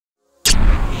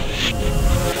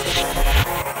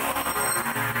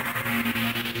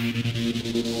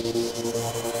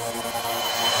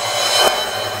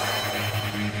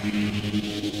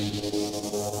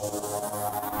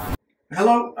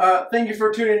Thank you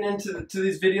for tuning in to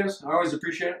these videos. I always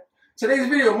appreciate it. Today's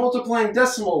video, multiplying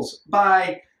decimals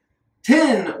by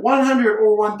 10, 100,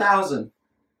 or 1,000.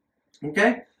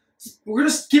 Okay? We're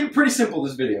going to keep it pretty simple,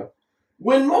 this video.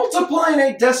 When multiplying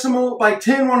a decimal by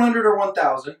 10, 100, or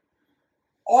 1,000,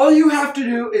 all you have to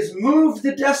do is move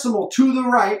the decimal to the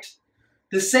right,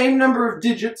 the same number of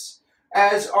digits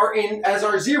as our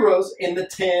zeros in the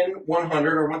 10,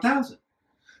 100, or 1,000.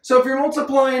 So if you're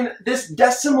multiplying this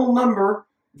decimal number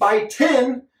by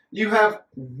 10, you have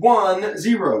 1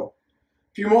 0.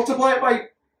 If you multiply it by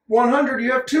 100,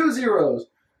 you have 2 zeros,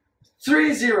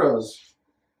 3 zeros.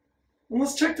 And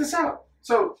let's check this out.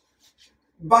 So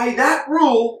by that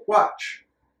rule, watch.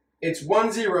 It's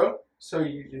 1 0, so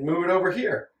you can move it over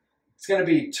here. It's going to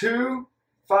be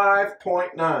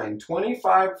 25.9,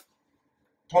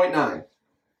 25.9.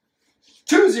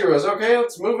 2 zeros, okay,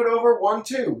 let's move it over. 1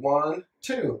 2, 1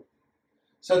 2.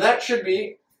 So that should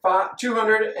be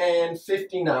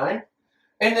 259.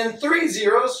 And then 3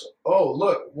 zeros, oh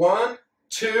look, 1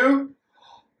 2.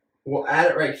 We'll add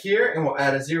it right here and we'll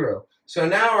add a 0. So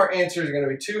now our answer is going to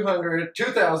be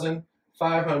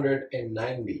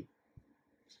 2,590.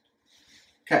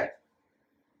 Okay,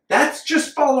 that's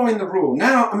just following the rule.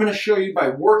 Now I'm going to show you by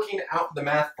working out the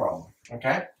math problem,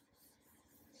 okay?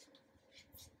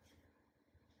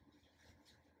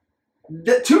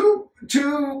 The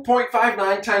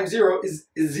 2.59 times 0 is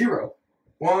 0.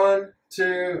 1,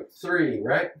 2, 3,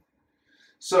 right?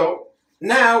 So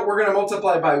now we're going to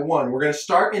multiply by 1. We're going to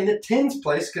start in the tens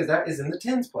place because that is in the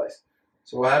tens place.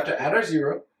 So we'll have to add our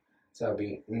 0. So that'll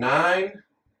be 9,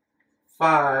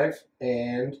 5,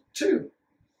 and 2.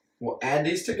 We'll add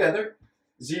these together.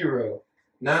 0,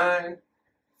 9,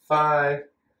 5,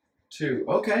 2.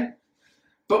 Okay.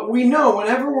 But we know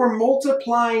whenever we're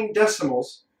multiplying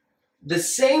decimals, the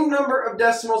same number of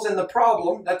decimals in the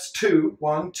problem, that's 2,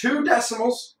 2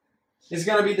 decimals, is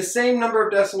going to be the same number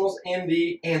of decimals in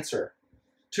the answer.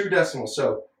 2 decimals.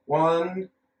 So 1,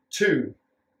 2.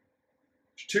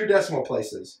 2 decimal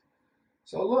places.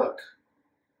 So look,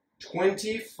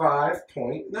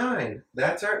 25.9.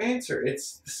 That's our answer.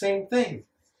 It's the same thing.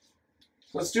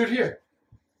 Let's do it here.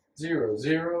 0,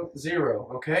 0, 0.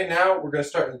 Okay, now we're going to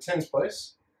start in the tens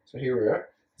place. So here we are.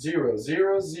 0,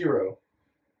 0, 0.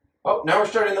 Oh, now we're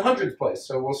starting in the hundredths place.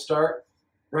 So we'll start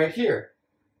right here.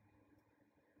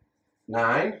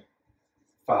 9,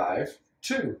 5,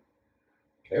 2.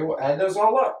 Okay, we'll add those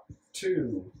all up.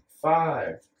 2,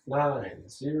 5, 9,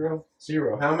 0,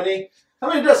 0. How many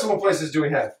decimal places do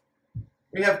we have?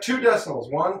 We have 2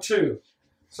 decimals. 1, 2.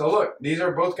 So look, these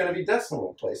are both going to be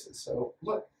decimal places. So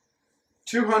look,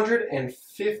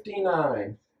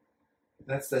 259.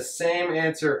 That's the same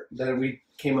answer that we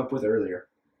came up with earlier.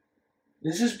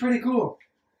 This is pretty cool.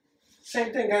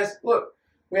 Same thing, guys. Look,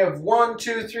 we have 1,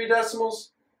 2, 3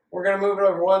 decimals. We're going to move it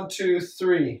over. 1, 2,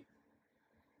 3.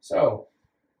 So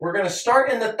we're going to start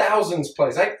in the thousands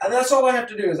place. That's all I have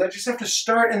to do is I just have to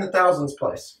start in the thousands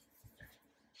place.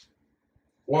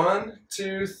 1,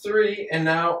 2, 3, and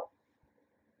now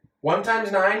 1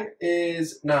 times 9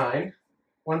 is 9.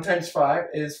 1 times 5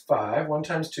 is 5. 1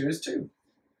 times 2 is 2.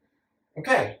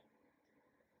 Okay.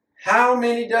 How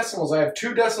many decimals? I have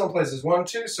 2 decimal places, 1,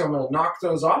 2, so I'm going to knock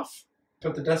those off,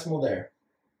 put the decimal there.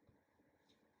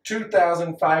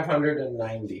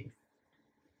 2,590.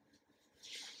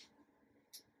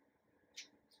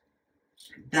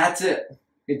 That's it.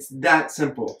 It's that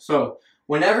simple. So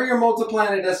whenever you're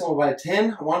multiplying a decimal by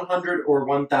 10, 100, or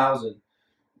 1,000,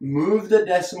 move the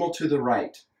decimal to the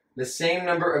right. The same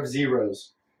number of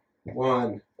zeros.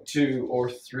 1, 2, or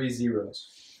 3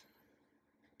 zeros.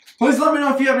 Please let me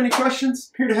know if you have any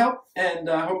questions. Here to help, and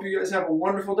I hope you guys have a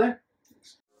wonderful day.